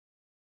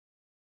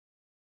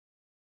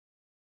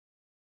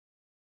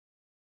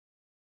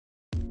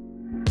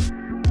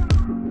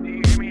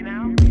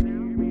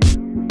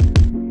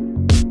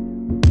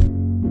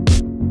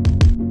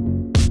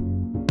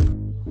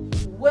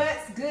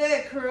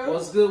crew?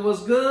 What's good?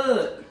 What's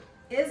good?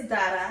 It's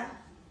Dada.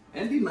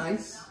 And be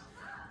nice.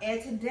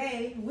 And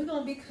today we're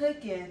gonna be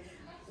cooking.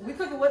 We're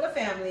cooking with the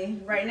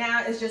family. Right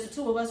now it's just the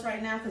two of us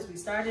right now because we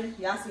started.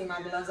 Y'all see my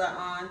gloves are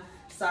on.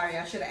 Sorry,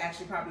 I should have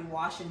actually probably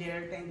washed and did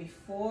everything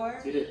before.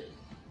 Did it?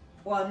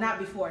 Well, not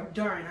before,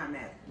 during I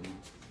meant.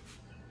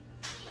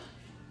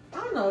 I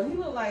don't know, he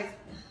looked like,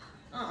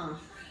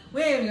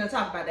 we ain't even gonna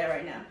talk about that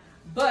right now.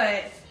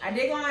 But I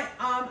did go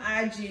on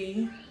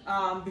IG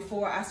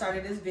before I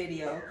started this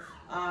video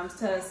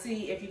to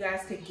see if you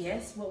guys could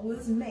guess what we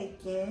was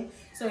making.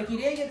 So if you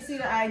didn't get to see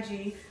the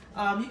IG,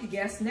 you can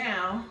guess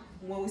now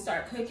when we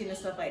start cooking and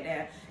stuff like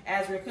that.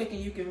 As we're cooking,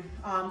 you can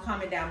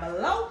comment down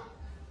below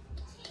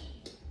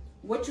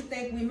what you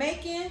think we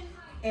making.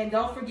 And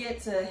don't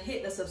forget to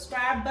hit the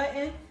subscribe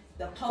button,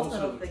 the post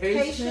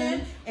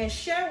notification, and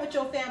share it with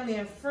your family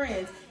and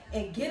friends.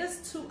 And get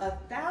us to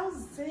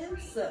 1,000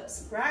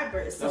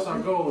 subscribers. That's our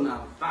goal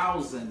now,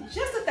 1,000.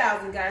 Just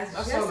 1,000, guys.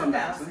 That's just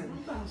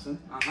 1,000. 1,000.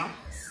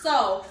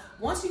 So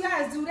once you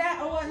guys do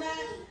that or whatnot,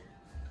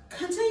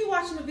 continue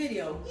watching the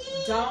video.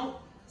 Don't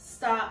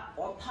stop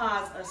or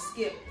pause or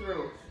skip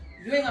through.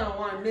 You ain't gonna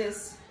want to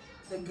miss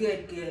the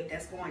good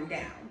that's going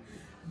down.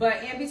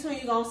 But in between,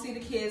 you're gonna see the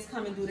kids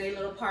come and do their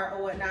little part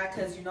or whatnot,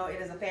 because you know it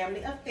is a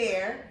family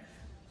affair.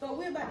 But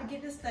we're about to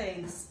get this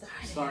thing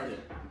started.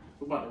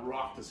 We're about to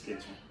rock this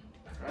kitchen.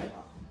 Right?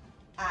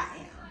 I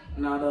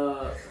am. Not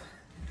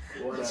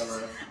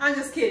whatever. I'm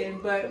just kidding,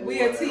 but we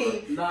a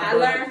team. I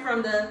learned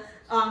from the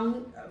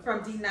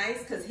from D Nice,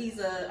 because he's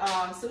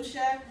a sous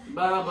chef.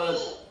 But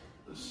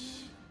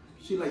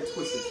she like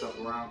twisted stuff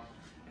around,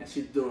 and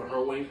she do it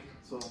her way.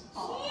 So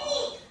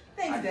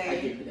thanks, babe. I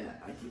give you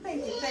that.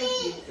 Thank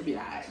you. It'll be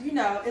alright. You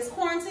know, it's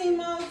quarantine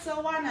mode, so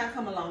why not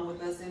come along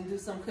with us and do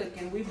some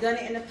cooking? We've done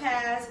it in the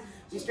past.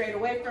 We strayed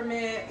away from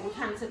it. We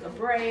kind of took a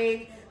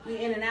break. We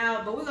in and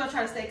out, but we're gonna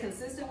try to stay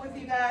consistent with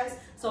you guys.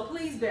 So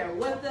please bear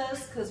with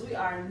us, because we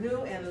are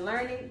new and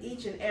learning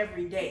each and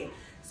every day.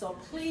 So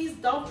please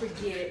don't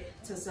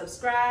forget to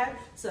subscribe.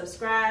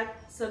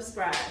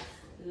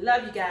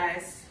 Love you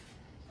guys.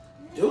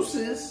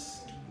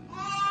 Deuces.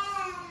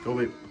 Go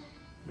babe.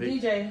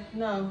 DJ,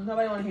 no,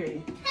 nobody wanna hear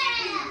you.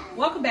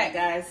 Welcome back,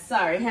 guys.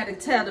 Sorry, had to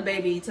tell the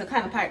baby to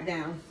kind of pipe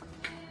down.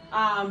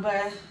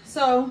 But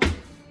so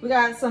we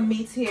got some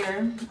meats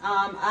here.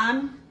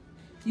 I'm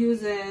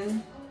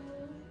using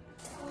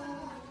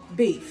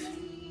beef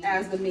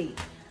as the meat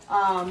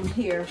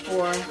here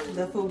for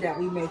the food that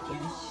we making.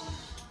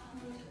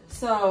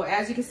 So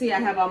as you can see, I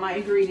have all my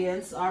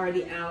ingredients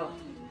already out.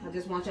 I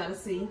just want y'all to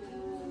see.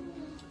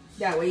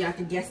 That way y'all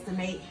can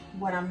guesstimate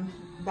what I'm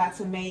about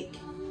to make.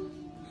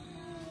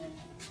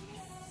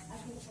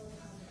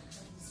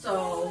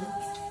 So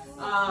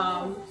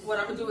what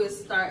I'm gonna do is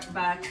start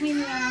by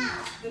cleaning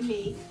out the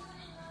meat.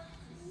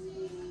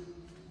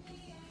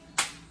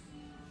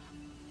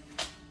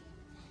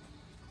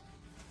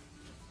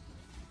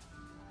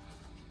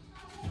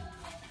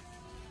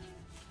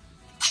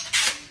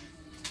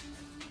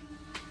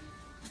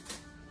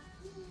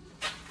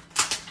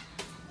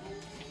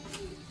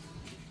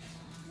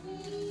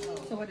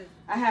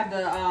 I have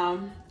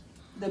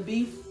the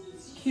beef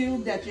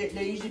cube that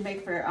they usually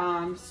make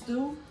for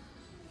stew,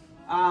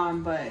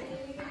 but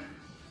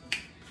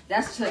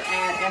that's to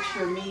add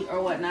extra meat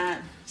or whatnot.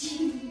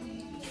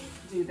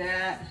 Do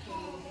that.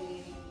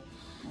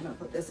 I'm gonna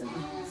put this in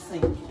the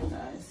sink, you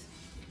guys.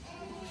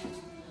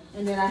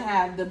 And then I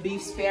have the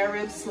beef spare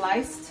ribs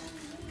sliced.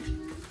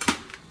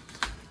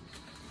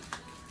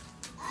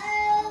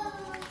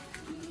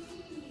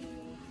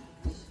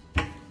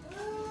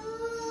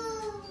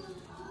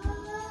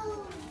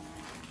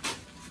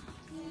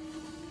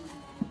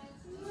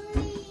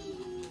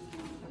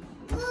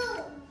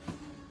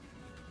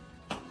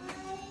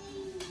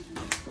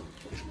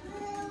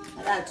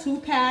 I got 2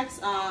 packs.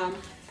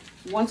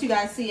 Once you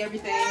guys see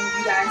everything,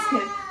 you guys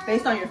can,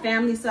 based on your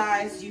family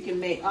size, you can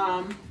make,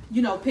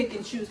 you know, pick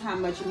and choose how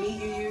much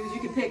meat you use. You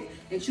can pick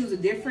and choose a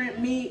different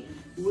meat.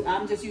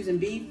 I'm just using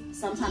beef.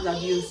 Sometimes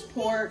I've used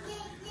pork,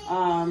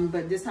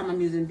 but this time I'm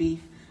using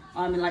beef.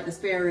 And like the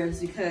spare ribs,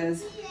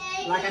 because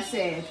like I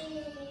said,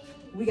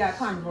 we got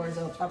carnivores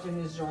up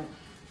in this joint.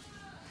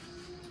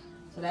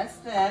 So that's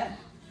that.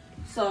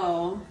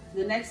 So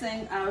the next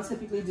thing I would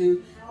typically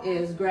do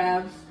is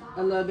grab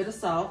a little bit of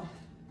salt,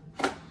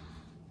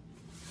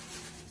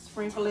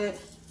 sprinkle it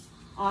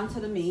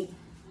onto the meat.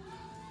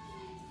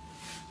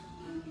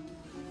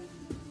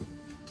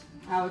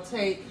 I would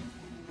take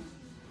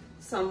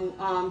some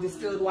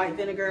distilled white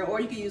vinegar,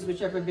 or you can use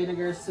whichever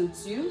vinegar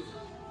suits you.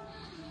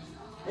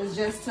 It's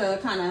just to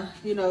kind of,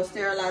 you know,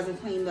 sterilize and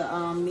clean the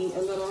meat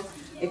a little.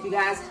 If you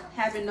guys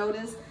haven't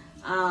noticed,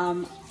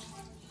 I'm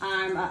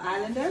an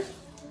islander,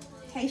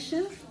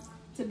 Haitian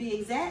to be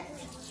exact,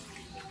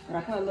 but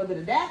I put a little bit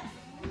of that.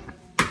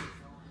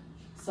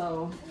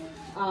 So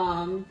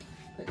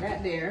put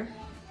that there,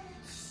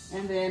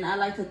 and then I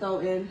like to throw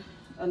in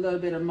a little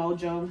bit of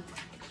mojo.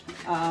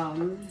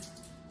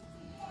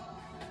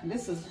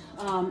 This is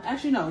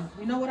actually, no,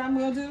 you know what I'm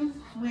gonna do?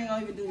 We ain't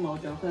gonna even do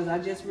mojo, because I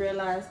just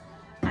realized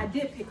I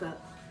did pick up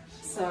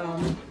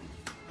some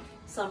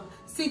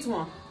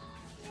citron.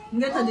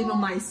 Ngeta di no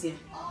mais here.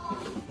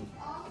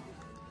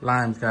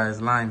 Limes,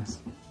 guys, limes.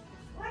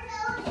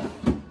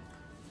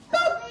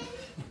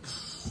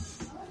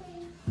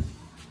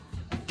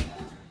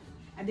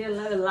 I did a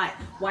little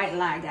white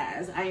lie,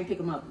 guys. I didn't pick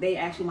them up. They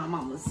actually my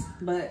mama's,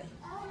 but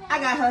I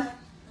got her.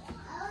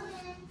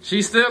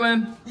 She's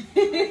stealing.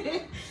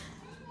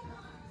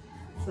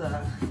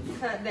 So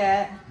cut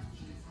that.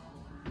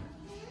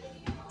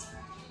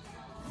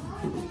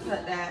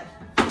 Cut that.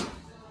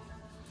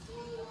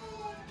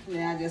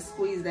 And I just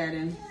squeeze that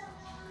in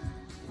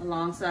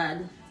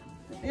alongside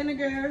the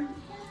vinegar.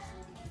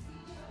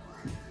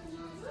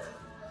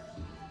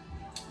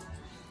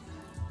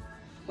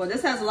 Well,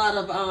 this has a lot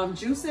of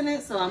juice in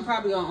it, so I'm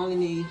probably gonna only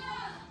need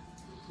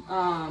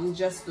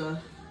just the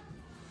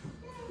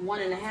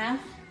 1.5.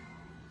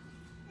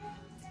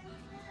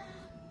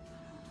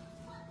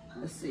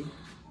 Let's see.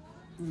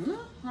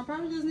 I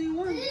probably just need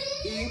 1.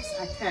 Oops,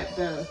 I tapped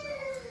the.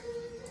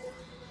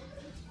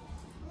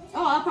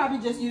 Oh, I'll probably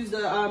just use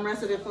the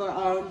rest of it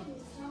for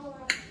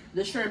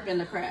the shrimp and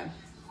the crab.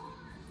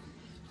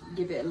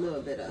 Give it a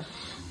little bit of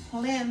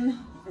clean.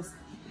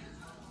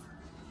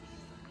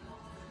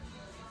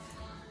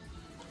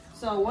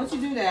 So once you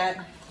do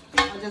that,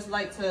 I just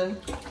like to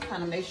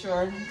kind of make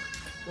sure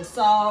the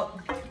salt,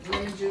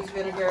 lemon juice,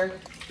 vinegar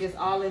gets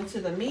all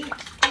into the meat.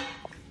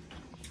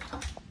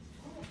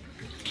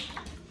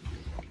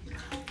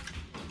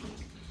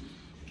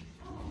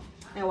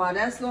 And while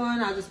that's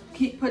going, I'll just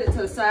put it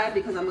to the side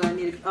because I'm gonna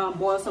need to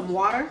boil some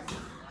water,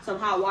 some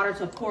hot water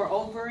to pour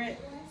over it.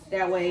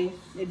 That way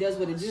it does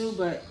what it do,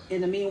 but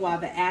in the meanwhile,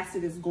 the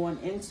acid is going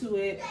into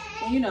it.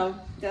 And you know,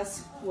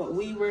 that's what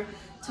we were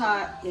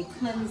taught. It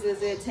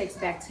cleanses it, takes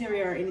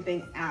bacteria or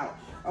anything out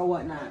or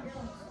whatnot.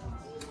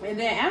 And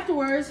then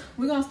afterwards,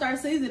 we're gonna start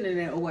seasoning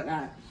it or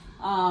whatnot.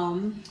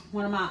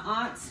 One of my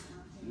aunts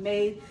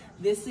made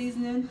this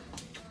seasoning.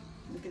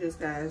 Look at this,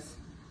 guys.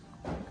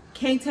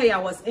 Can't tell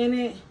y'all what's in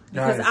it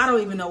because I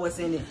don't even know what's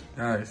in it.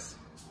 Guys,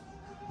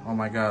 oh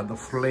my God, the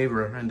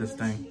flavor in this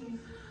thing.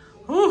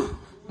 Whew.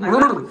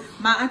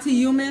 My auntie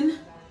Human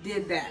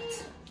did that.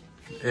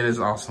 It is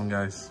awesome,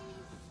 guys.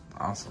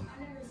 Awesome.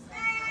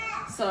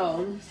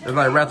 So it's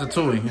like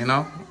ratatouille, you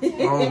know?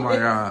 Oh my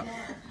God.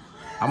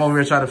 I'm over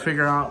here trying to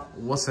figure out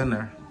what's in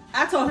there.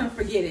 I told him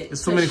forget it.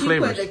 It's too many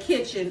flavors. She put the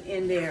kitchen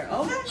in there.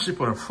 Okay. She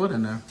put her foot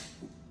in there.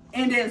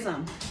 And then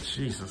some.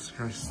 Jesus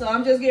Christ. So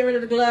I'm just getting rid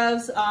of the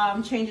gloves,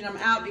 changing them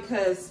out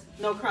because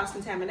no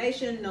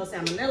cross-contamination, no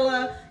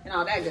salmonella, and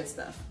all that good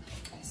stuff.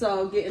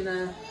 So getting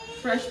a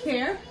fresh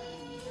pair.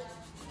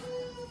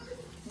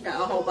 Got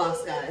a whole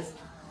box, guys.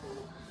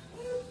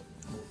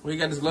 Where you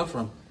got this glove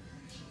from?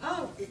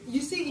 Oh,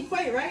 you see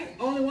Equate, right?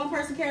 Only one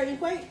person carried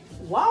Equate?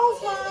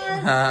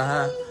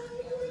 Walmart.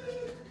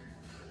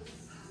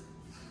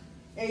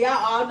 And y'all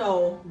all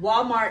know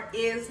Walmart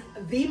is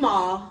the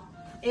mall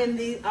in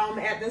the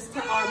at this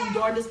time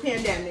during this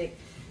pandemic.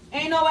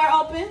 Ain't nowhere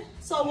open,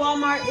 so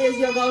Walmart is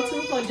your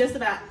go-to for just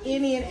about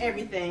any and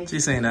everything.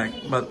 She's saying that,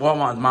 but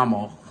Walmart's my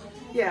mall.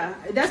 Yeah,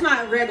 that's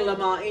my regular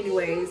mall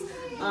anyways.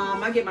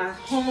 I get my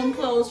home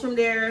clothes from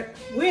there.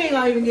 We ain't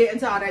gonna even get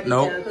into all that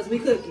detail because we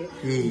cook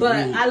it. But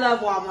I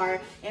love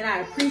Walmart and I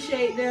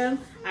appreciate them.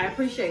 I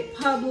appreciate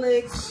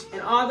Publix and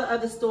all the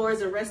other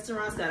stores and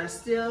restaurants that are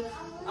still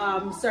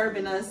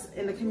serving us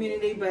in the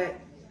community. But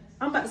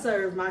I'm about to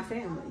serve my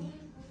family.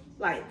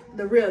 Like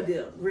the real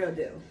deal, real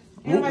deal.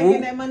 Anybody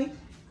getting that money?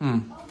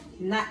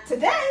 Not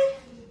today.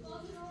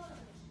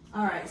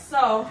 All right,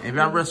 so. If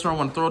y'all restaurant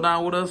want to throw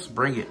down with us,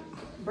 bring it.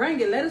 Bring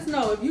it, let us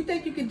know. If you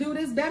think you can do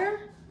this better,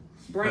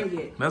 bring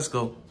it. Let's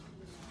go.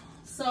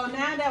 So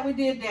now that we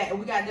did that,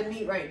 we got the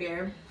meat right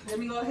there. Let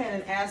me go ahead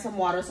and add some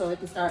water so it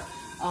can start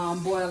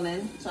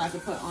boiling so I can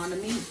put on the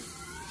meat.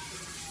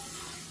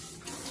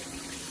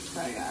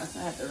 Sorry guys,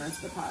 I have to rinse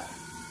the pot.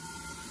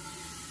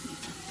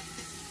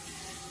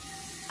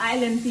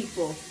 Island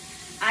people,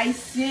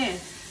 Haïtien,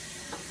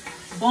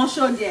 bon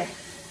chaudier.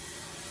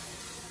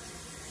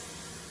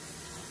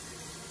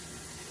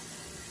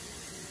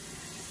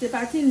 C'est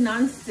parti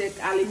non-stick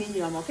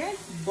aluminium, ok?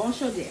 Bon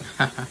chaudier.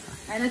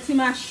 And it's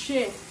my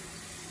shit.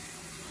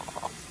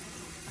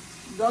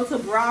 Go to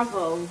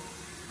Bravo,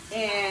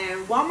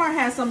 and Walmart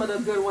has some of the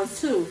good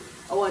ones too,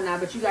 or whatnot.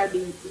 But you gotta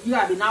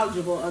be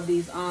knowledgeable of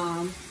these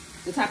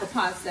the type of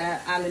pots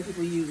that island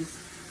people use,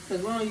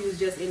 because we don't use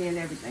just any and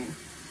everything.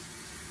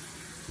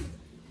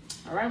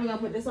 All right, we're gonna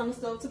put this on the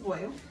stove to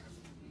boil.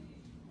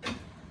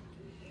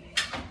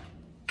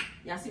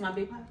 Y'all see my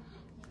big pot?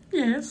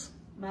 Yes.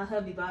 My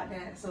hubby bought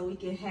that so we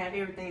can have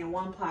everything in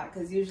one pot,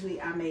 because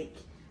usually I make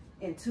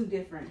in 2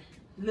 different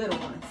little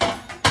ones.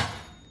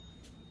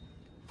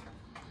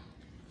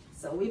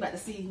 So we about to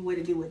see what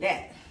to do with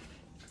that.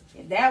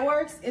 If that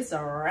works, it's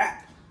a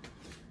wrap.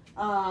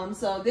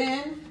 So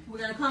then we're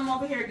gonna come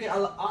over here and get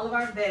all of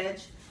our veg.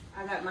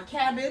 I got my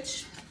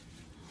cabbage.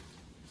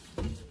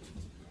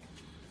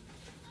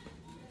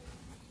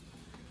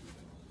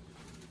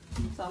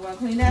 So I'm gonna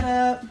clean that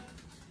up.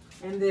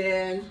 And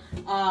then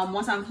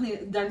once I'm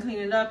done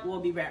cleaning it up, we'll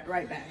be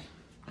right back.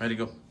 Ready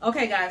to go.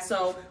 Okay, guys,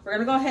 so we're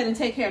gonna go ahead and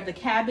take care of the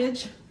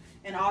cabbage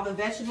and all the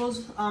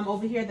vegetables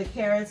over here, the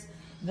carrots,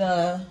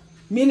 the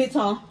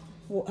militant.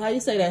 How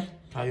you say that?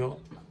 Tayo.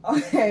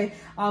 Okay,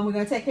 we're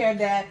gonna take care of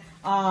that.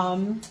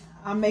 I'm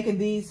making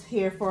these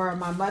here for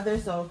my mother,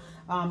 so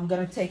I'm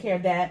gonna take care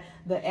of that.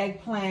 The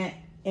eggplant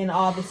and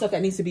all the stuff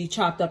that needs to be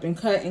chopped up and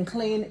cut and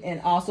cleaned,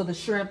 and also the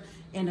shrimp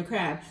and the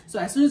crab. So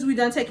as soon as we're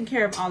done taking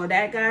care of all of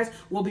that, guys,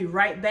 we'll be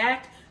right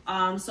back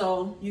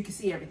so you can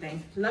see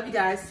everything. Love you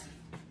guys.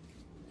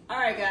 All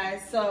right,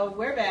 guys, so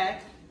we're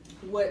back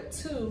with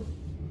 2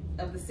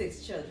 of the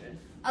 6 children.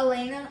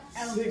 Elena.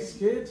 6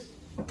 kids?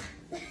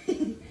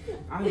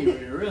 I didn't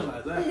even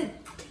realize that.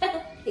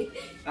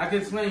 I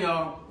can explain,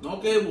 y'all. No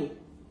cable.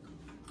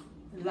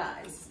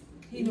 Lies.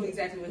 He knew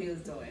exactly what he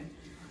was doing.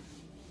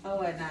 Oh,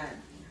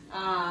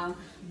 whatnot.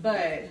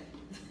 But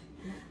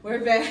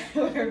we're back.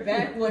 We're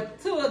back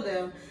with 2 of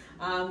them.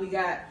 We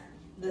got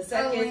the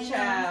second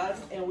child,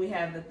 and we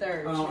have the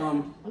third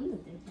child.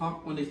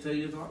 Talk when they tell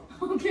you to talk.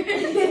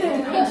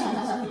 Okay.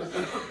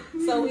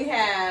 So we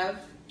have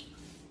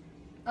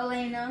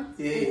Elena.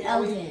 Yeah.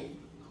 Elden.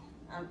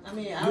 I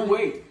mean, You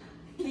wait.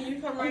 Can you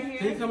come right Can you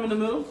here? come in the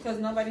middle? Because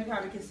nobody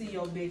probably can see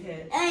your big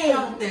head. Hey.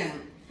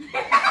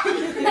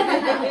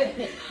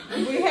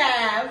 We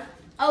have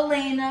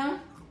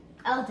Elena.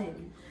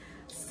 Elden.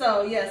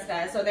 So yes,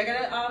 guys. So they're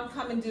gonna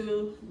come and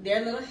do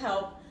their little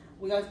help.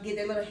 We're gonna get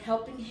their little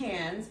helping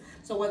hands.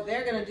 So what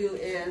they're gonna do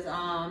is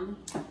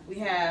we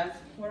have,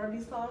 what are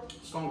these called?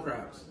 Stone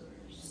crabs.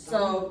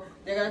 So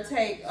they're gonna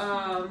take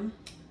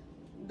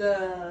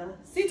the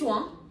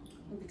citron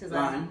because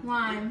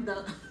Lime.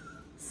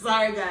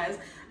 sorry guys,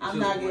 I'm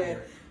not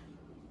good.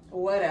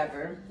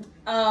 Whatever.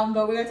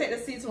 But we're gonna take the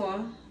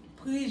citron,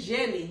 puis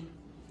jelly.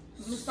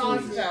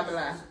 Squeeze.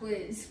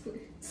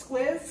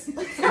 Squiz. Squeeze.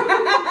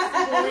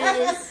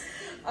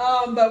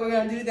 But we're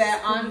gonna do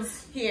that on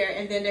here,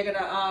 and then they're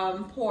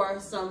gonna pour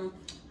some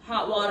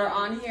hot water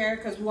on here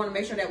because we want to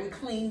make sure that we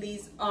clean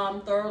these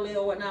thoroughly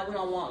or whatnot. We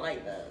don't want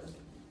like the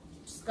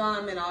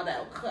scum and all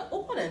that.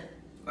 Oh, what a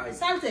Like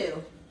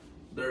saltail.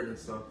 dirt and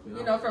stuff.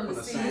 You know, from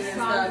the sea and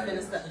stuff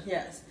and stuff.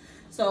 Yes.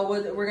 So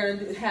we're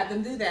gonna have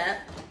them do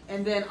that,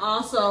 and then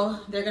also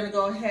they're gonna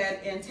go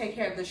ahead and take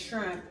care of the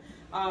shrimp.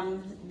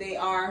 They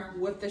are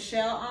with the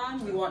shell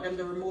on. We want them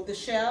to remove the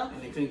shell.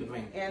 And they clean the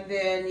vein. And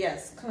then,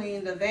 yes,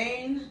 clean the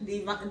vein,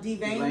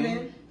 devein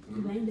them.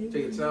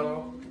 Take the tail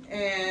off.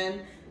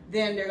 And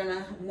then they're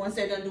gonna, once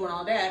they're done doing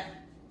all that,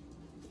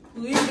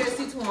 leave their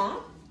citron.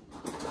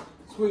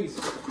 Squeeze.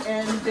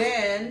 And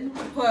then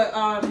put,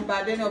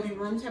 by then it'll be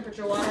room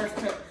temperature water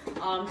to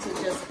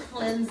just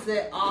cleanse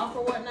it off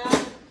or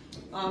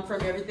whatnot.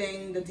 From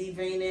everything, the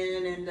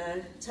deveining and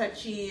the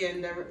touchy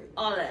and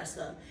all that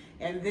stuff.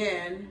 And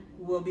then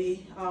we'll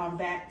be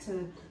back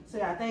to,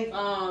 so I think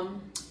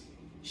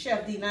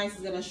Chef D Nice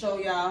is gonna show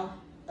y'all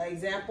an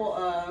example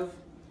of,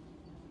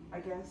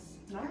 I guess.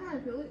 I don't know how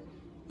to do it.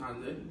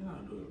 Not that, you know how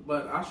to do it.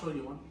 But I'll show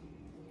you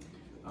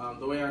one.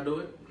 The way I do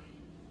it.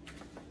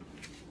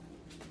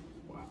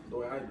 Wow, the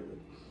way I do it.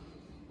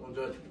 Don't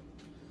judge me.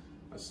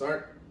 I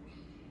start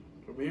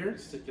from here,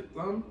 stick your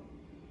thumb,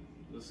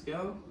 the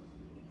scale,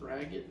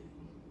 drag it.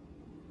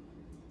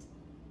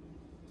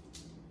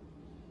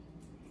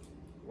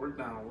 Work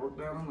down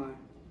the line.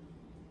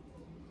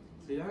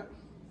 See that?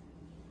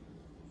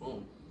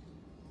 Boom.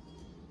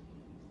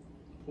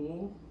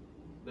 Pull,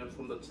 then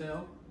from the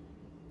tail,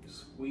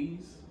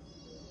 squeeze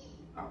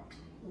out.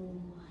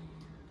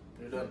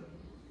 You're done.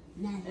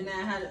 And then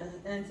I had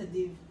to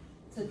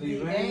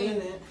Devein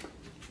it.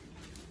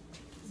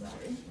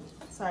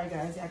 Sorry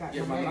guys, I got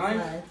Get my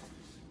knife.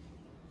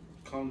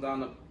 Come down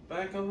the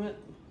back of it,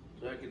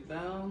 drag it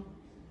down,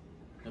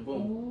 and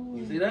boom. Ooh.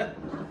 You see that?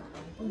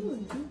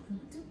 Ooh.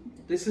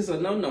 This is a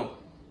no-no.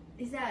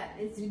 Is that?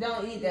 It's you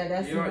don't eat that.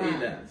 That's you don't eat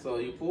that. So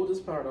you pull this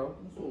part off.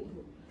 Boom.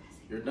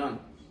 You're done.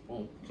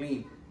 Boom.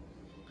 Clean.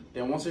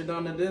 Then once you're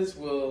done with this,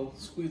 we'll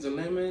squeeze the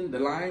lemon, the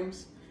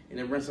limes, and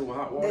then rinse it with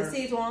hot water. The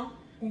citron.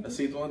 The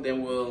citron.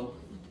 Then we'll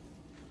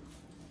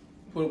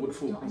put it with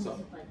food.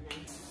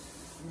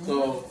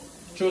 So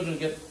children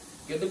get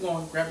the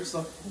going. Grab your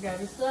stuff. Grab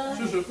your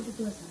stuff. Sure.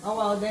 Oh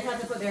well, they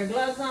have to put their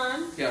gloves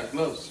on. Yeah,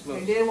 gloves.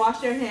 They did wash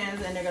their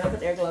hands, and they're gonna put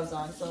their gloves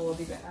on. So we'll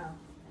be back.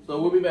 So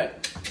we'll be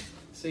back.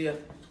 See ya.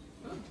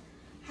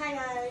 Hi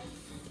guys.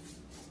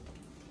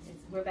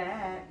 We're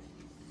back.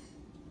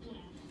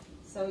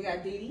 So we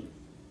got Dee Dee.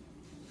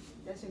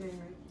 That's your name,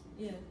 right?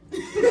 Yeah.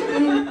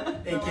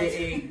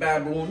 AKA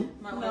Baboon.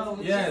 No.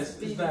 Yes,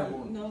 it's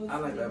Baboon. No, I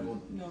like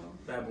Baboon. No.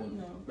 Baboon.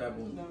 No.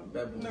 Baboon. No.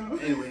 Baboon. No.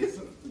 Anyways,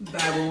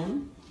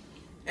 Baboon.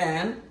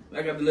 And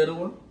I got the little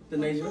one, the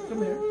Denasia.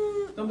 Come here.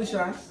 Don't be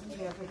shy.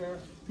 Yeah, for girl.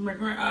 Come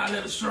here. Ah,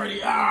 little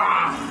shorty.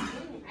 Ah.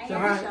 Say hi.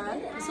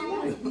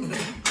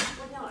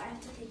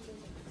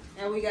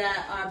 And we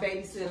got our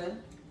babysitter.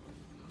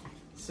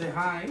 Say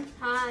hi.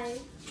 Hi.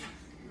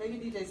 Baby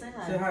DJ, say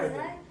hi. Say hi.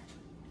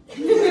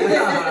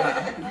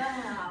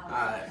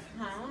 Hi.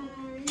 Hi.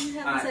 You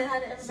have to say hi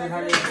to everybody. Say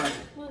hi to everybody.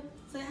 Look,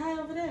 say hi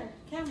over there.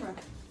 Camera.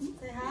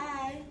 Say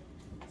hi.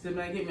 Say,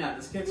 man, get me out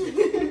this kitchen.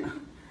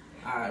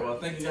 All right, well,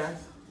 thank you guys.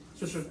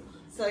 Sure.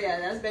 So yeah,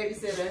 that's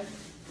babysitter.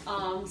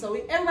 So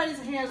everybody's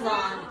hands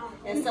on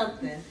in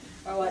something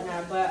or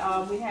whatnot.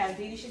 But we have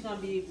Dee. She's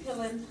gonna be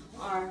peeling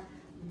our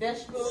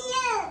vegetables.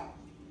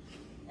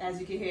 As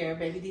you can hear,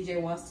 baby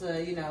DJ wants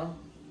to, you know,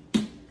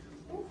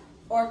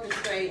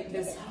 orchestrate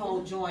this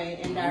whole joint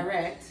and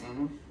direct.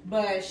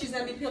 But she's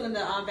gonna be peeling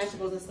the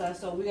vegetables and stuff.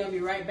 So we're gonna be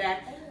right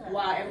back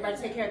while everybody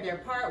take care of their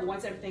part.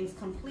 Once everything's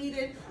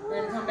completed,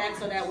 we're gonna come back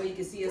so that way you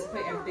can see us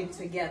put everything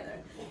together.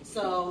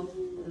 So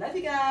love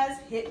you guys.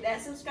 Hit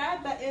that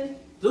subscribe button.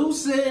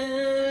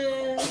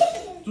 Deuces.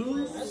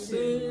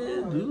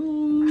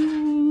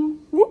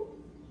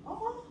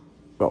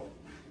 Go.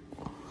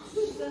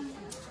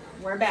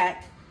 We're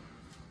back.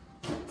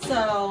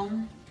 So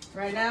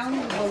right now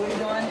what we're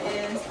doing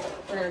is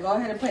we're gonna go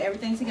ahead and put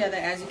everything together.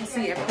 As you can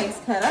see, everything's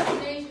cut up,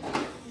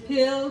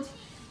 peeled,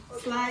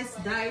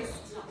 sliced, diced,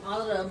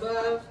 all of the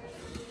above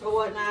or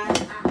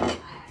whatnot.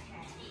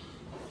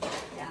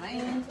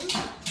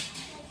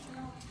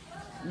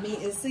 Meat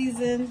is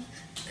seasoned.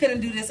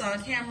 Couldn't do this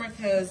on camera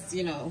because,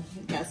 you know,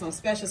 got some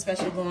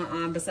special going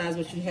on besides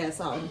what you had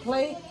saw on the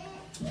plate.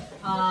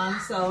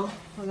 So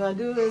what we're gonna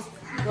do is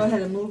go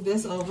ahead and move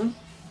this over.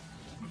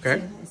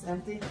 Okay. See, it's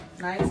empty.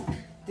 Nice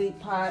deep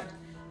pot.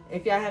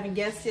 If y'all haven't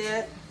guessed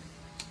yet,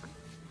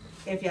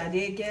 if y'all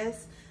did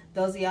guess,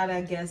 those of y'all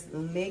that guessed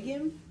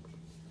legume,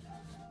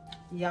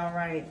 y'all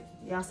right.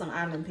 Y'all some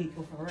island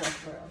people for real.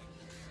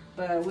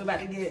 But we're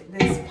about to get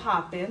this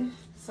popping.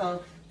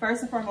 So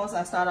first and foremost,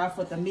 I start off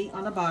with the meat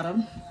on the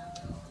bottom.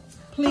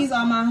 Please,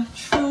 all my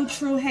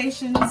true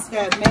Haitians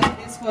that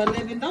make this for a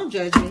living, don't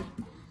judge me.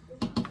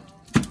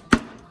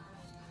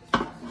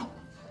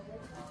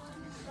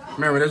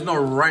 Remember, there's no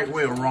right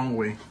way or wrong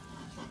way.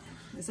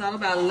 It's all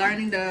about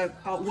learning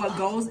what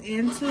goes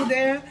into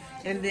there,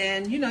 and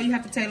then, you know, you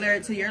have to tailor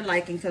it to your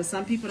liking, because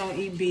some people don't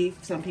eat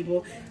beef, some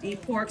people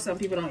eat pork, some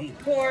people don't eat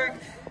pork,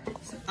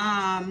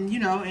 you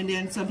know, and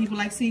then some people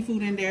like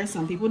seafood in there,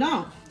 some people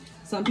don't.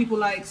 Some people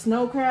like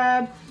snow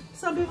crab,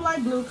 some people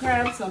like blue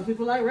crab, some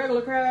people like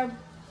regular crab,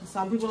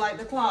 some people like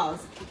the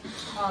claws,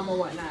 or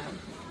whatnot.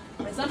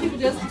 And some people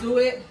just do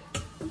it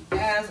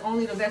as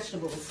only the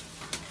vegetables.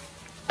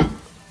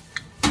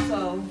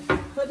 So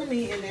put the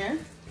meat in there.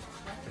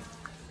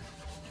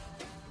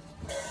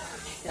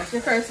 That's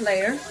your first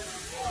layer.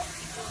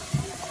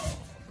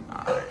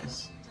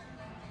 Nice.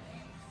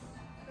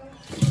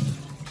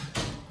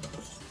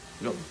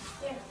 Go.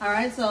 All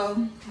right,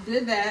 so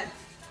did that.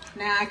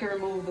 Now I can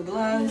remove the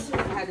gloves.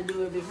 I had to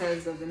do it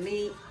because of the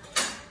meat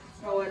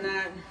or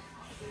whatnot.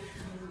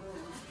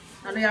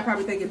 I know y'all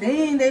probably thinking,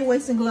 dang, they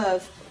wasting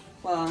gloves.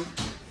 Well,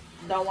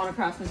 don't want to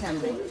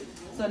cross-contaminate.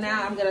 So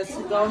now I'm gonna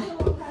go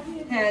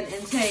ahead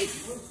and take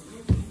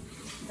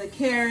the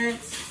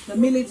carrots, the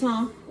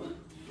militant,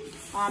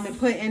 and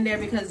put in there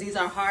because these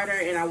are harder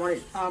and I want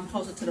it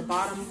closer to the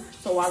bottom.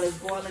 So while it's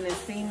boiling and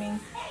steaming,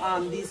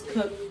 these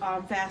cook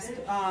fast,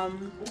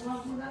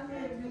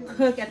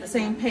 cook at the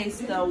same pace.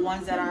 The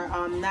ones that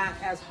are not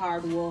as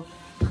hard will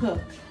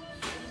cook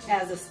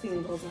as the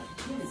steam goes up.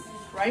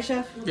 Right,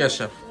 Chef? Yes,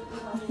 Chef.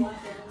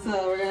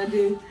 So we're gonna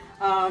do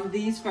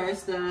these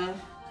first, the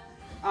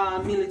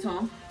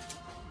militant.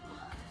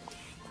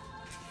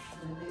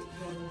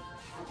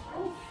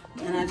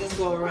 And I just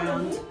go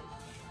around.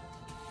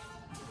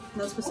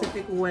 No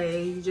specific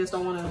way. You just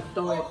don't want to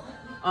throw it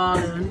all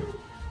in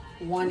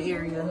one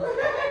area.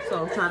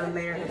 So try to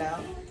layer it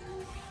out.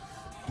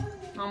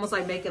 Almost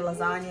like making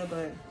lasagna,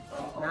 but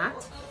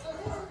not.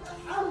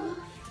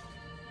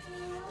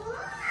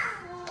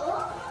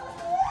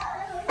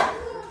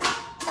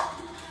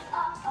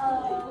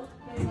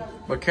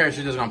 But carrots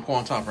you're just gonna pour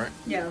on top, right?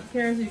 Yeah,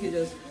 carrots you can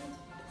just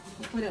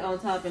put it on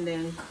top and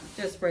then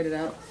just spread it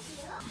out.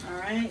 All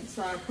right,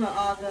 so I put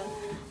all the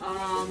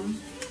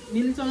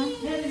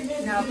militant.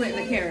 Now I put in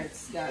the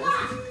carrots, guys.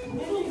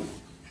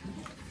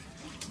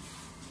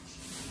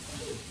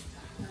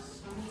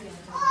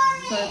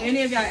 So if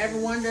any of y'all ever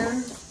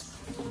wonder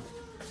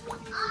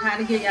how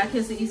to get y'all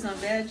kids to eat some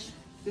veg,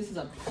 this is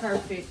a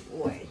perfect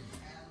way.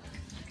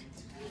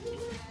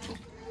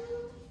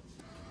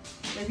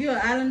 If you're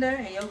an islander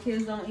and your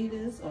kids don't eat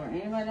this, or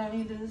anybody don't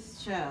eat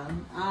this, child,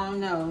 I don't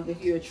know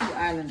if you're a true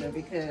islander,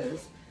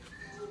 because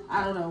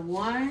I don't know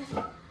one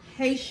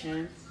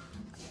Haitian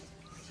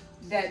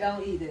that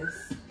don't eat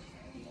this.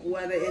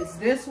 Whether it's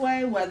this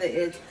way, whether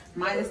it's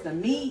minus the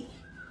meat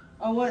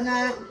or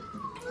whatnot,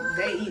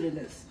 they eating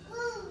this.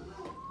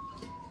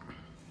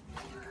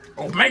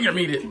 Oh, make them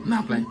eat it.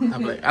 Not play.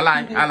 I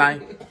lie.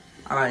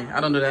 I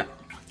don't do that.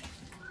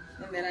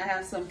 And then I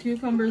have some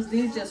cucumbers.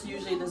 These just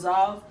usually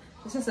dissolve.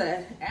 It's just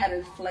an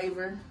added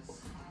flavor.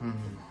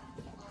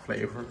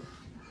 Flavor.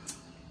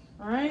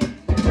 All right.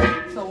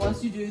 So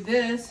once you do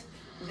this,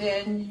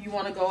 then you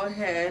want to go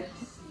ahead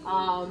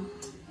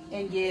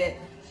and get.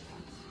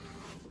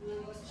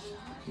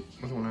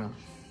 What's going on?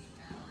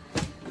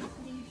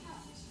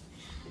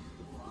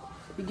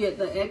 You get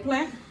the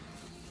eggplant.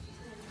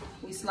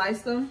 We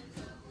slice them.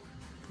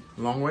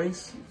 Long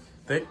ways?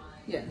 Thick?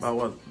 Yes. About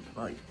what?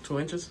 Like 2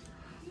 inches?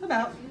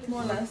 About,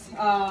 more or less.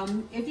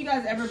 If you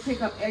guys ever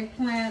pick up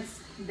eggplants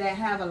that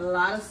have a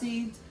lot of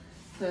seeds,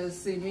 because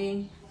see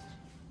me,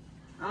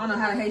 I don't know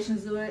how the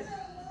Haitians do it.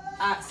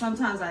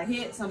 Sometimes I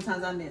hit,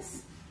 sometimes I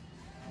miss.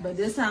 But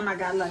this time I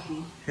got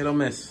lucky. Hit or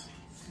miss.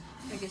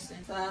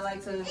 So I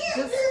like to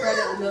just spread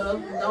it a little.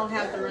 Don't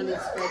have to really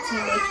spread too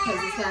much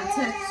because it's not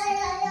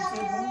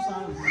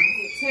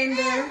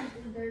tender.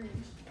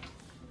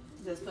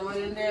 Just throw it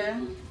in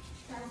there.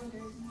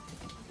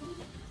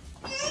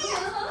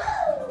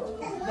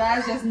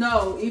 Guys, just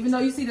know, even though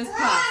you see this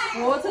pot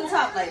full to the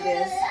top like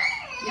this,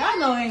 y'all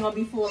know it ain't gonna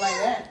be full like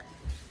that.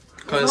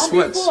 Cause It's it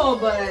gonna be sweats. full,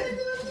 but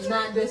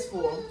not this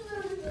full.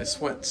 It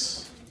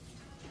sweats.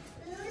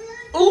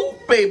 Ooh,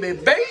 baby,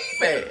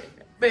 baby.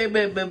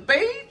 Baby, baby.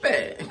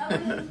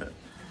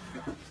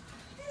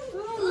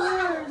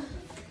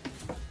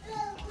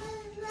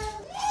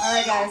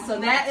 Alright guys, so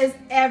that is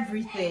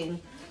everything.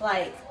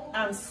 Like,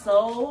 I'm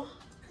so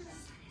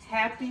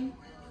happy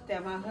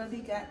that my hubby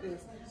got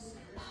this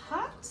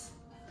pot.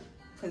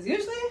 Because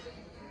usually,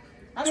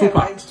 I Two have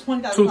like pots.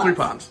 20,000 2-3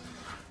 pots.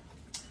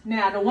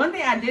 Now, the one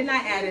thing I did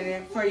not add in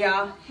it for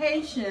y'all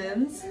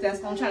Haitians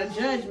that's going to try to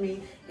judge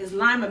me is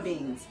lima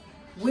beans.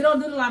 We don't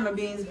do the lima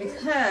beans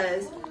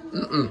because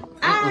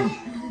I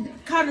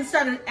kind of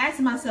started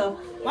asking myself,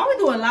 why we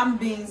doing lima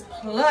beans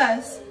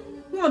plus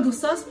we're going to do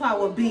sauce pot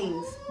with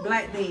beans,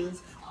 black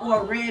beans,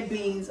 or red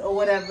beans, or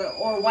whatever,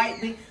 or white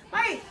beans.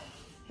 Like,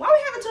 why are we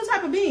having two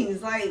types of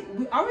beans? Like,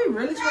 are we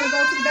really trying to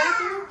go to the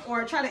bathroom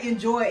or try to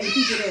enjoy it and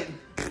keep it in?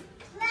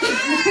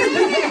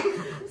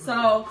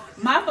 So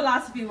my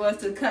philosophy was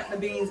to cut the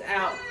beans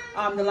out,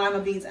 the lima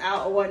beans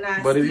out or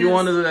whatnot. But if you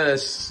want to do that,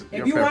 it's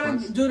if you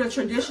want to do the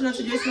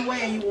traditional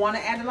way and you want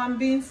to add the lima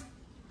beans,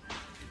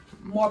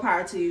 more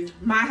power to you.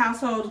 My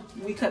household,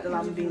 we cut the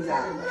lima beans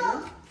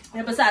out.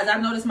 And besides, I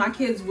noticed my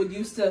kids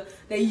used to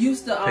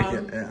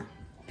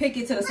pick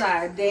it to the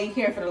side. They ain't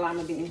care for the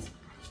lima beans.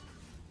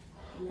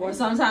 Or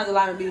sometimes the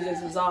lima beans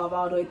just dissolve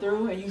all the way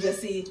through and you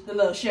just see the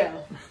little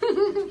shell.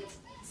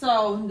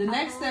 So the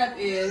next step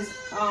is,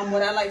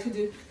 what I like to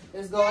do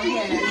is go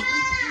ahead,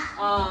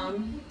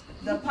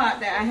 the pot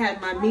that I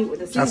had my meat with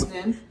the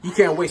seasoning. You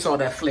can't waste all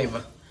that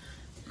flavor.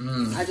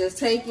 I just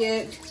take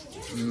it.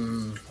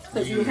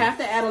 Because you have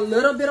to add a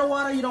little bit of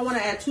water. You don't want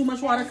to add too much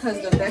water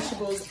because the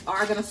vegetables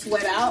are going to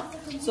sweat out.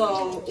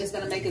 So it's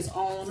going to make its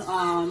own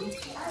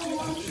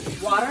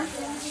water.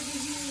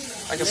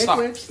 Like a stock.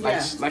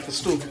 Yeah. Like a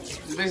stew.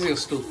 It's basically a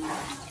stew.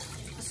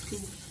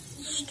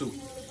 Stew.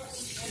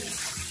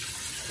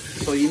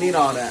 So you need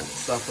all that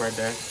stuff right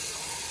there.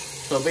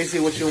 So basically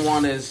what you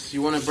want is,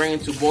 you want to bring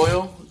it to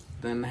boil,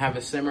 then have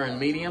it simmer in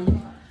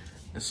medium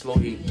and slow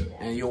heat.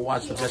 And you'll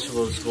watch the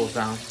vegetables go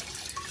down.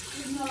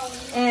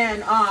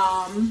 And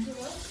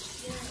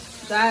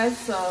guys,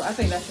 so I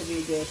think that should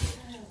be good.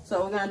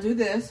 So we're gonna do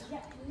this.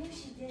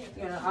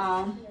 You're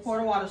gonna pour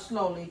the water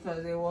slowly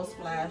because it will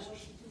splash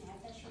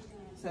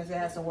since it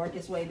has to work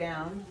its way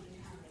down.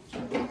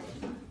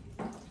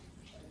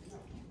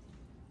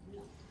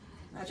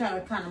 I try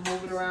to kind of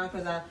move it around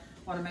because I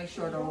want to make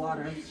sure the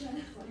water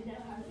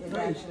is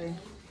actually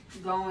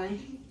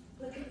going.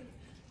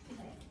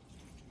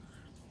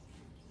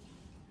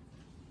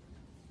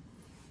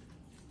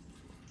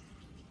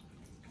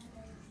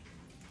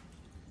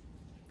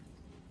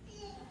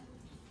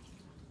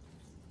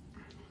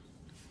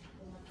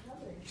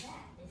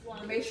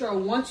 Make sure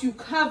once you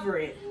cover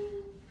it,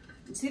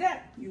 you see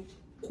that? You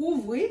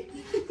couvre it.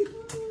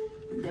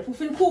 Dès pour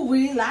finir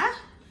couvrir là,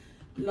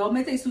 l'on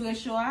mette sur le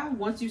choix.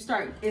 Once you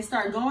start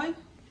going,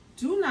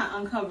 do not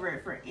uncover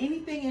it for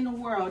anything in the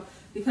world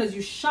because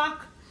you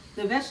shock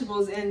the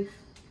vegetables. And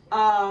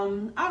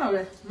I don't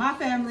know, my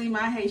family,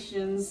 my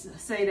Haitians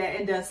say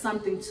that it does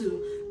something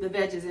to the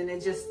veggies and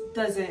it just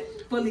doesn't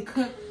fully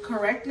cook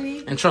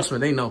correctly. And trust me,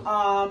 they know.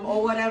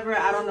 Or whatever.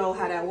 I don't know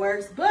how that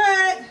works,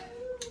 but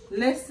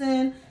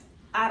listen,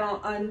 I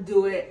don't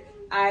undo it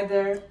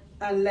either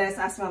unless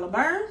I smell a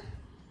burn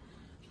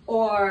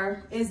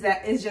or it's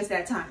just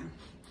that time.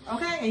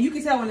 Okay? And you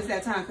can tell when it's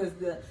that time because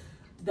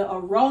the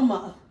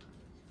aroma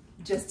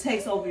just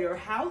takes over your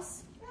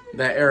house.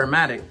 That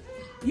aromatic.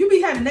 You be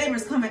having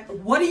neighbors coming,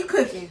 what are you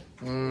cooking?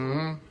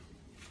 Mm-hmm.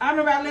 I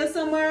remember I lived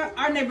somewhere,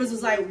 our neighbors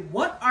was like,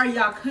 what are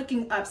y'all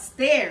cooking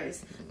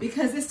upstairs?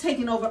 Because it's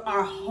taking over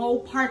our whole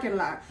parking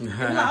lot. We're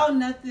like, oh,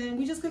 nothing.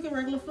 We just cooking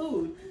regular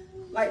food.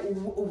 Like,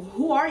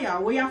 who are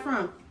y'all? Where y'all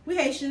from? We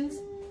Haitians.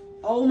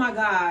 Oh my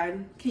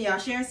God. Can y'all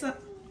share some?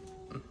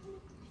 We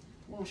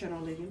won't share no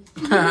living.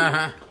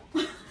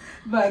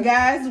 But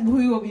guys,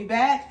 we will be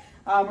back.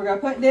 We're going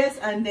to put this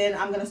and then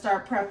I'm going to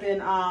start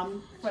prepping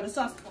for the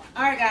sauce.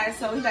 All right, guys.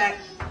 So we're back.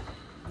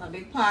 My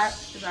big pot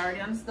is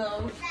already on the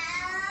stove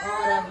or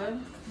whatever.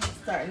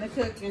 Starting to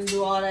cook and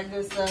do all that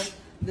good stuff.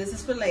 This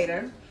is for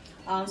later.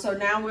 So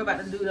now we're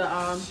about to do the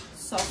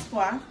sauce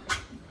pois.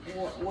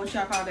 What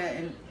y'all call that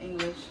in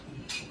English?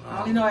 I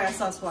only know it as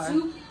sauce pois. I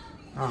don't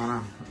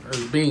know.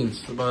 It's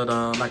beans, but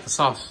like a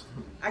sauce.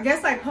 I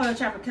guess like pollo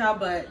tropical,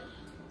 but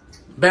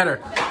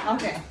better.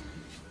 Okay.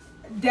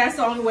 That's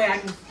the only way I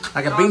can.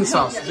 Like a bean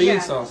sauce.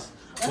 Bean sauce.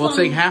 We'll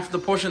take half the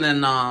portion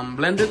and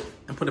blend it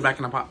and put it back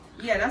in the pot.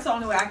 Yeah, that's the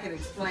only way I can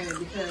explain it,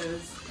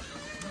 because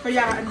for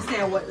y'all to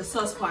understand what the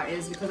sauce pot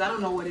is, because I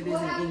don't know what it is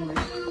in English.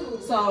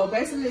 So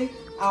basically,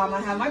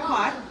 I have my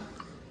pot,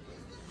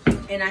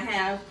 and I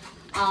have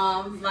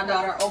my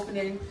daughter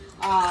opening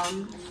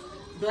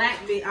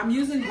black beans. I'm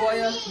using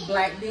Goya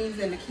black beans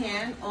in the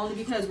can only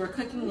because we're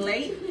cooking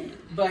late,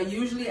 but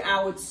usually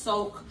I would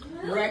soak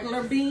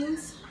regular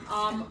beans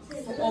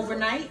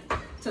overnight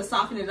to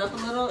soften it up a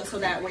little, so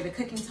that way the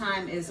cooking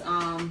time is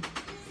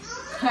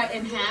cut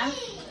in half.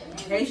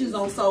 Haitians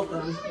don't soak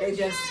them, they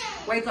just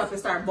wake up and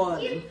start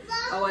boiling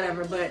or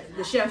whatever, but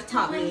the chef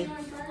taught me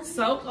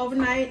soak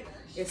overnight.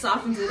 It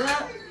softens it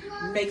up,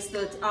 makes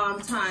the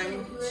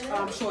time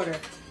shorter.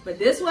 But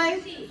this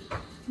way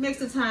makes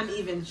the time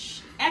even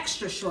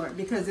extra short,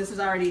 because this is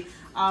already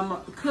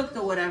cooked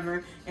or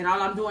whatever, and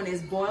all I'm doing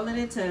is boiling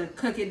it to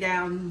cook it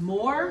down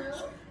more,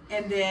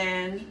 and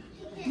then,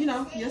 you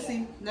know, you'll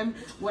see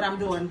what I'm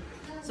doing.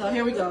 So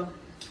here we go.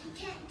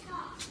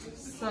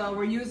 So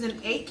we're using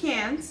 8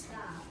 cans.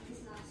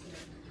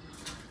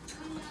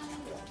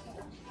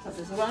 So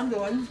this is what I'm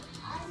doing.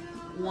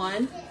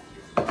 1,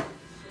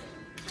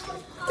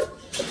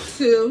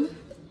 2.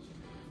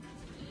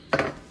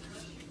 I'm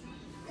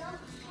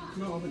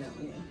gonna open that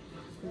one, yeah.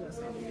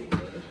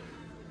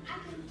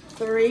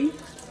 3,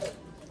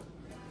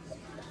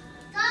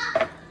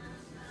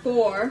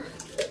 4,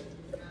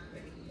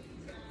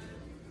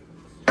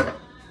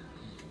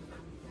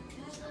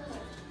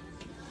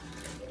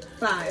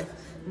 5.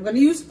 I'm gonna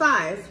use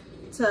 5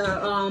 to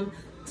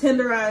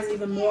tenderize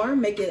even more,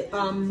 make it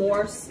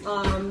more,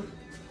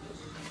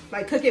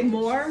 like cook it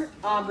more,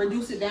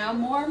 reduce it down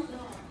more.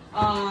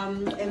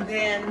 And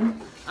then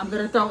I'm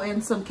gonna throw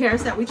in some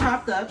carrots that we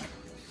chopped up.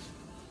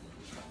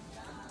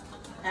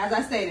 As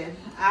I stated,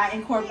 I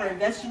incorporate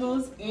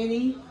vegetables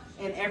any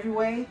and every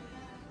way.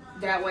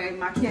 That way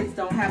my kids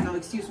don't have no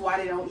excuse why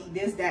they don't eat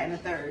this, that, and the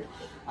third.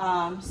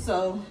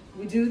 So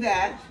we do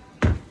that.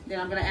 Then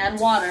I'm gonna add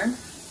water.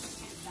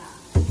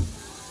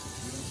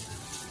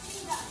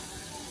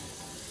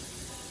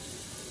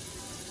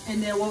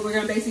 And then what we're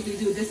gonna basically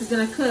do, this is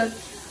gonna cook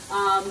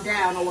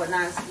down or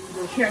whatnot.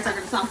 The carrots are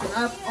gonna soften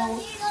up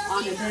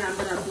and then I'm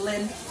gonna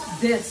blend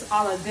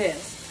all of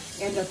this.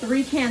 And the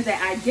 3 cans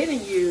that I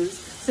didn't use,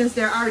 since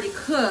they're already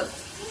cooked,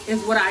 is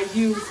what I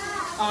use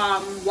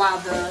while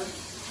the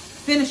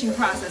finishing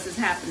process is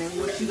happening,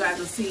 which you guys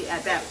will see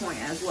at that point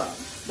as well.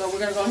 But we're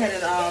gonna go ahead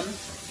and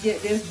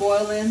get this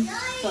boiling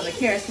so the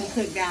carrots can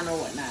cook down or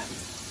whatnot.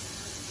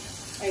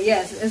 And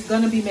yes, it's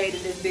gonna be made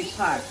in this big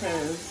pot,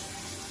 because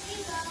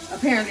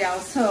apparently I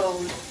was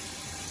told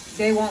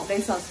they won't,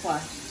 they so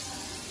squash.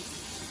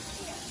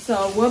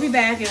 So we'll be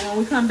back, and when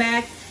we come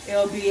back,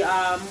 it'll be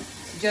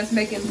just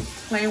making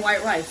plain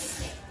white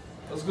rice.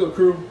 That's good,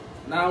 crew.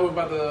 Now we're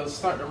about to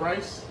start the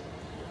rice.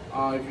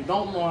 If you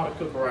don't know how to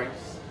cook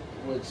rice,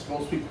 which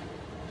most people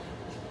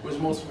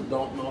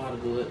don't know how to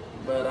do it,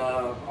 but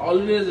all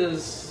it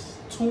is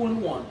 2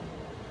 in 1.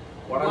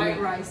 White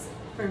rice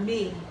for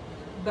me,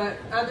 but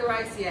other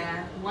rice,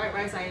 yeah. White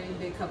rice, I ain't a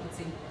big cup of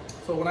tea.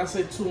 So when I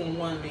say 2 in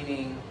 1,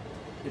 meaning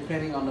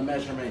depending on the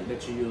measurement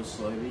that you use.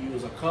 So if you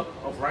use a cup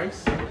of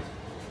rice,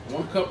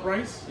 1 cup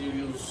rice, you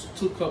use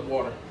 2 cup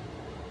water.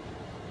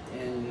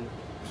 And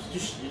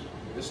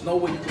there's no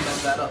way you can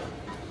mess that up.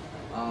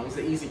 It's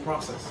an easy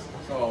process.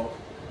 So,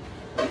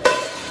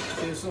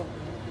 see you soon.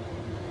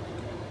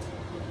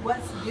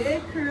 What's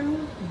good,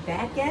 crew?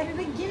 Back at it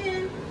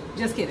again.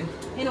 Just kidding.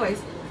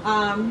 Anyways,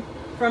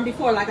 from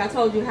before, like I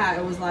told you how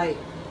it was like,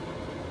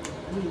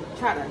 we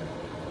try to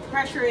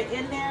pressure it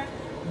in there,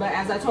 but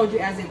as I told you,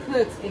 as it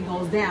cooks, it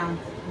goes down.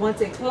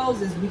 Once it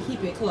closes, we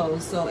keep it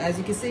closed. So as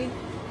you can see,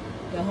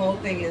 the whole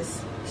thing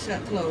is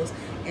shut closed,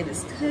 and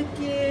it's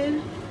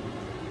cooking.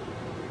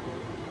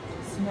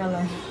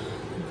 Smelling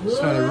good.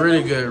 Smelling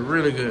really good,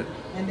 really good.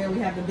 And then we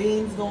have the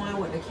beans going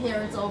with the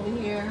carrots over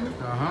here.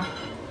 Oh.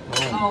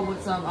 Oh,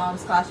 with some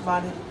Scotch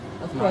bonnet,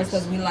 of course,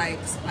 because we like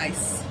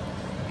spice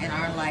in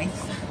our life.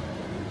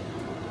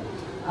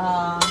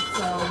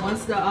 So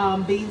once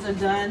the beans are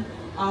done,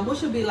 which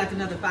should be like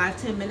another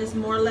 5-10 minutes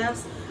more or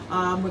less,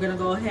 we're gonna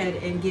go ahead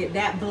and get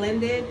that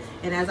blended.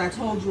 And as I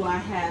told you, I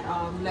had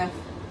left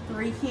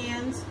 3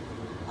 cans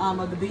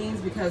of the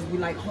beans, because we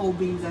like whole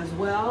beans as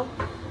well,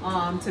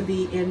 to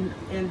be in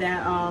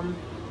that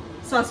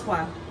sauce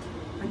pot.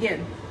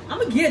 Again, I'm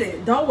gonna get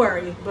it, don't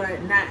worry,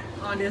 but not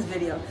on this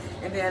video.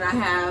 And then I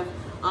have,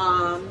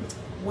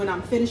 when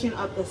I'm finishing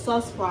up the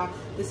sauce pot,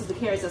 this is the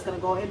carrots that's gonna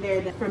go in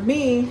there. For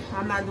me,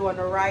 I'm not doing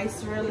the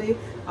rice really,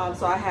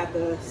 so I have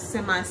the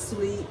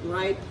semi-sweet,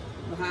 right,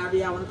 or however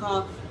y'all wanna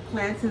call it,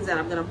 plantains that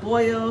I'm gonna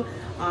boil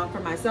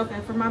for myself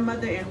and for my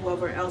mother and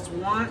whoever else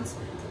wants,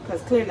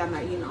 because clearly I'm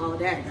not eating all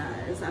that,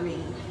 guys. I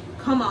mean,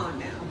 come on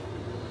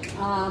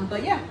now.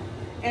 But yeah,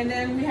 and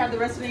then we have the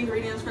rest of the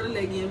ingredients for the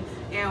legume,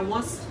 and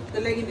once the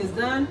legume is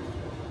done,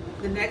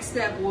 the next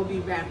step will be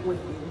back with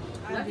you.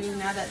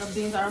 Now that the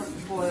beans are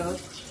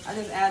boiled, I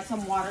just add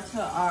some water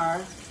to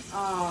our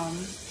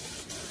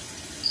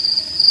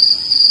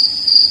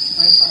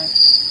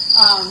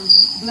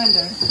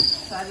blender.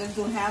 So I just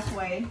do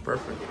halfway.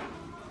 Perfect.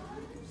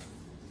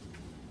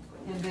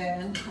 And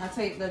then I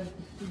take the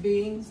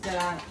beans that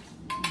I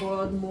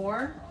boiled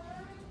more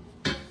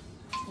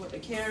with the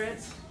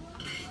carrots.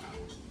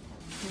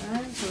 All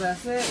right, so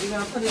that's it. We're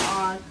gonna put it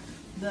on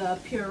the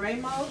puree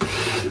mode.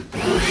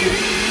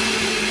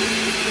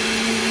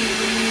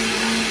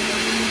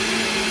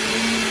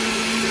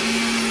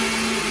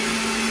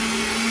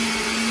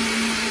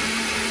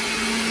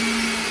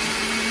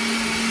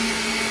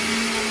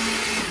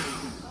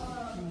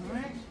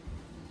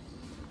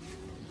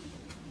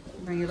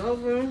 Bring it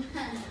over.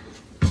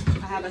 I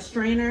have a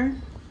strainer,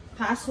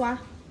 paswa,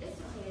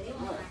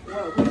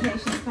 what we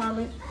Haitians call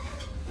it.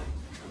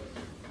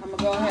 I'm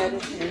gonna go ahead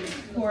and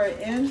pour it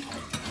in.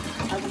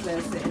 I'll just let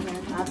it sit in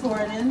here. I pour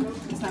it in.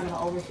 It's not gonna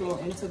overflow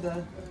into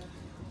the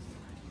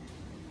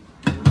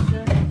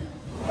mixture.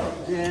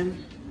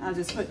 Then I'll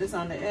just put this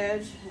on the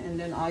edge, and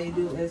then all you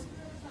do is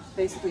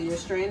basically you're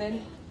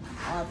straining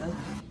all the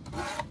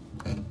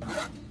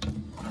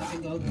as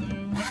it go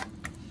through.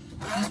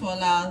 This will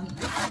allow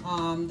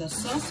the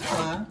sauce,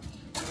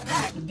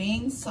 the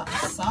bean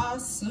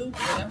sauce, soup,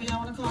 whatever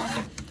y'all want to call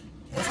it.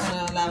 It's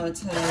going to allow it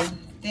to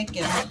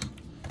thicken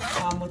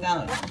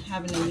without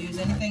having to use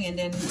anything. And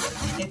then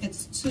if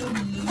it's too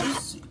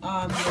loose,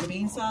 your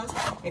bean sauce,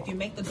 if you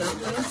make the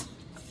dumplings,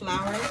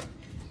 flour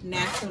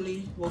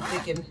naturally will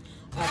thicken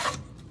up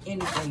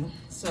anything.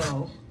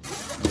 So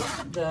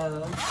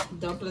the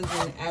dumplings,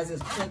 as it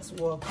cooks,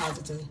 will cause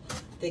it to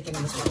thicken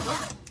as well.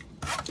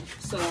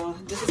 So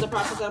this is the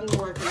process I'm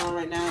working on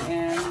right now,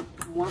 and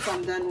once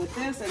I'm done with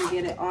this and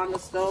get it on the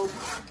stove,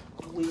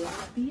 we'll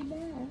be back.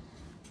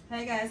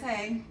 Hey guys,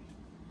 hey.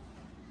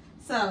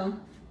 So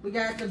we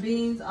got the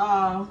beans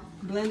all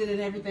blended and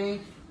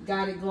everything,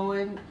 got it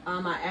going.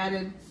 I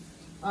added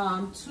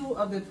 2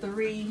 of the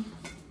 3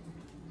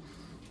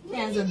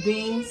 cans of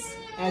beans.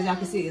 As y'all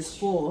can see, it's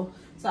full.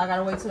 So I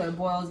gotta wait till it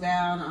boils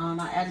down.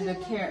 I added the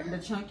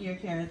chunkier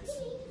carrots.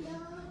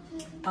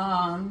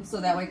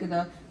 So that way,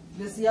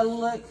 this yellow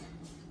look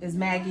is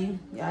Maggie.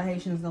 Y'all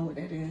Haitians know what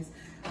that is.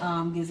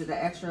 Gives it an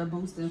extra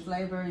boost in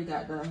flavor. You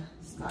got the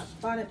Scotch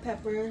bonnet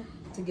pepper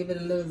to give it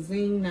a little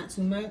zing, not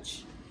too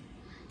much.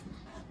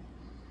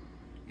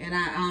 And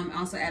I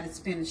also added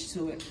spinach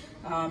to it.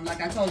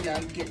 Like I told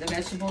y'all, get the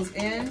vegetables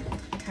in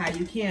how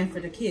you can for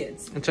the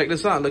kids. And check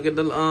this out. Look at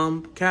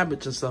the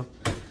cabbage and stuff.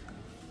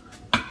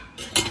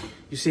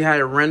 You see how it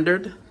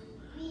rendered?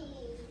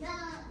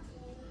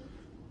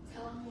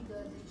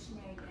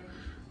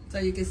 So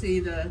you can see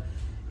the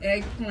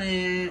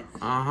eggplant,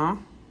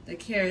 the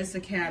carrots, the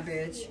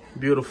cabbage.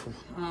 Beautiful.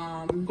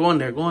 Go in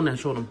there,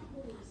 show them.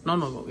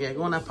 No, yeah,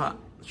 go in that pot.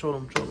 Show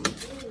them.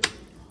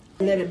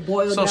 Let it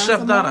boil so down. So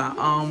Chef Dada,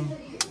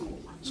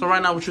 so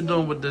right now what you're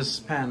doing with this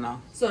pan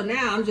now? So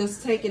now I'm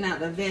just taking out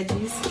the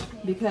veggies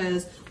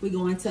because we're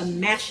going to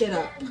mash it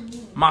up.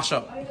 Mash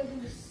up.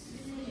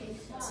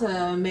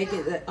 To make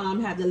it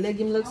have the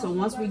legume look. So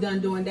once we're done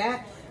doing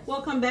that,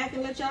 we'll come back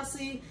and let y'all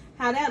see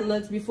how that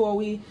looks before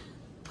we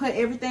put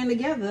everything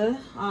together.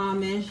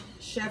 And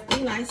Chef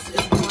D-Nice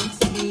is going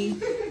to be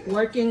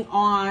working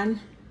on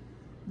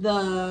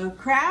the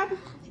crab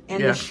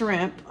and the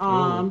shrimp.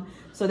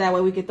 So that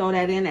way we can throw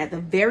that in at the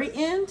very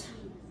end.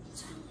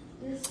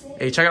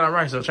 Hey, check out that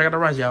rice though. Check out the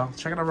rice, y'all.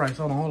 Check out the rice.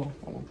 Hold on.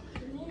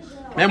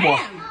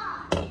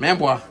 Man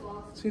boy.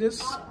 See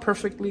this?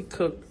 Perfectly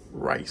cooked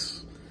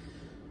rice.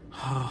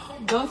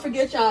 Don't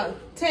forget y'all,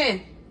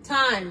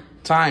 time.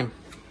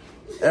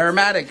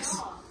 Aromatics.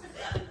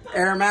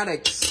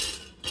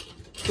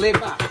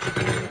 Flavor. All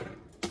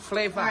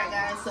right,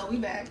 guys, so we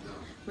back.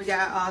 We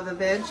got all the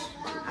veg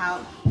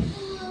out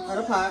of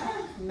the pot,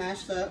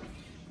 mashed up.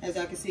 As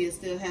y'all can see, it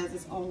still has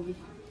its own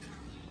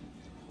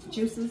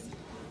juices,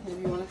 if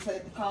you want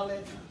to call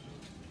it.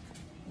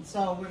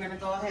 So we're gonna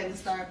go ahead and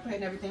start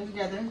putting everything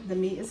together. The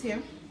meat is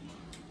here,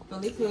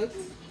 fully cooked.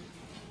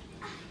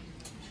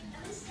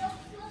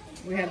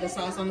 We have the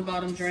sauce on the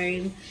bottom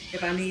drained.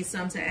 If I need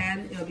some to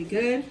add, it'll be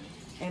good.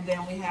 And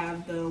then we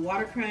have the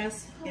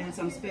watercress and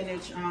some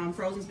spinach,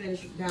 frozen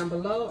spinach down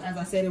below. As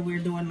I said, we're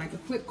doing like a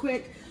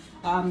quick,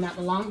 not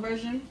the long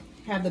version.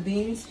 Have the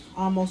beans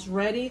almost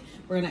ready.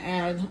 We're gonna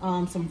add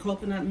some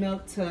coconut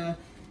milk to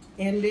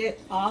end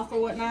it off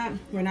or whatnot.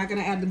 We're not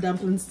gonna add the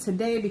dumplings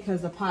today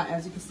because the pot,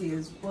 as you can see,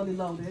 is fully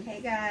loaded.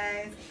 Hey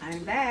guys,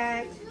 I'm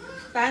back.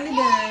 Finally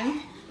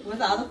done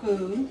with all the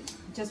food.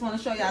 Just want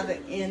to show y'all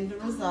the end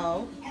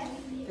result.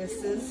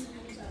 This is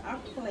our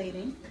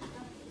plating.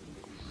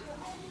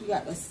 You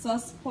got the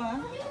sauce pois,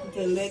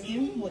 the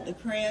legume with the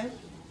crab.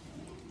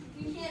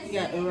 You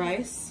got the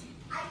rice.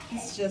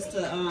 It's just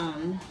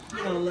a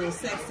little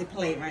sexy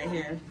plate right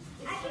here.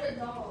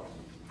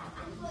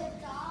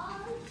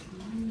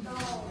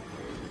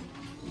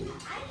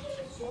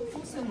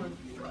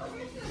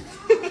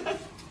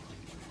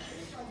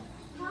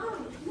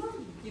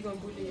 You gonna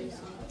put it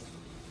yourself?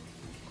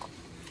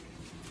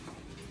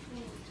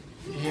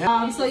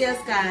 Yeah. So yes,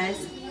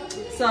 guys.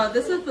 So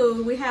this is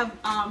food. We have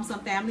some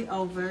family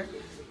over.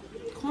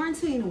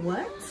 Quarantine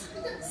what?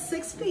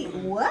 6 feet.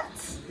 What?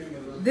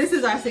 This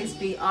is our 6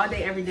 feet all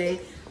day, every day.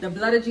 The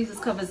blood of Jesus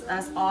covers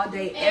us all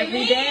day,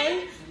 every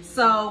day.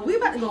 So we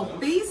about to go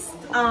feast.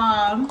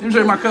 Let me show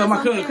you my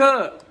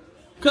cuz.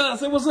 Cuz,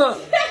 say what's up.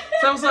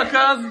 Say what's up,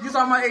 cuz. You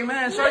saw my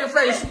amen. Show your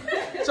face.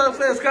 Show your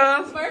face,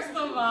 cuz. First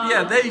of all.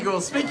 Yeah, there you go.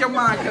 Speak your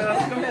mind, cuz. Go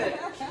ahead.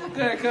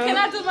 Go ahead, cuz. Can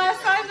I do my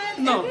assignment?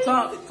 No,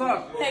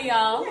 talk. Hey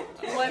y'all,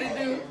 what it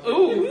do?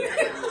 Ooh.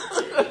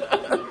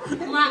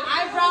 My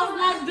eyebrows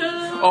not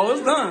done. Oh,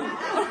 it's done.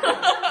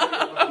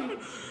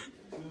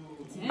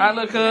 Alright,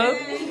 look,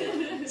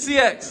 cuz.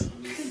 CX.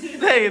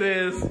 There it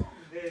is.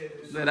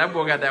 Man, that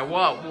boy got that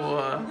walk,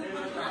 boy.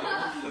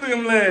 Look at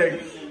them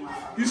legs.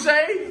 You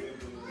say?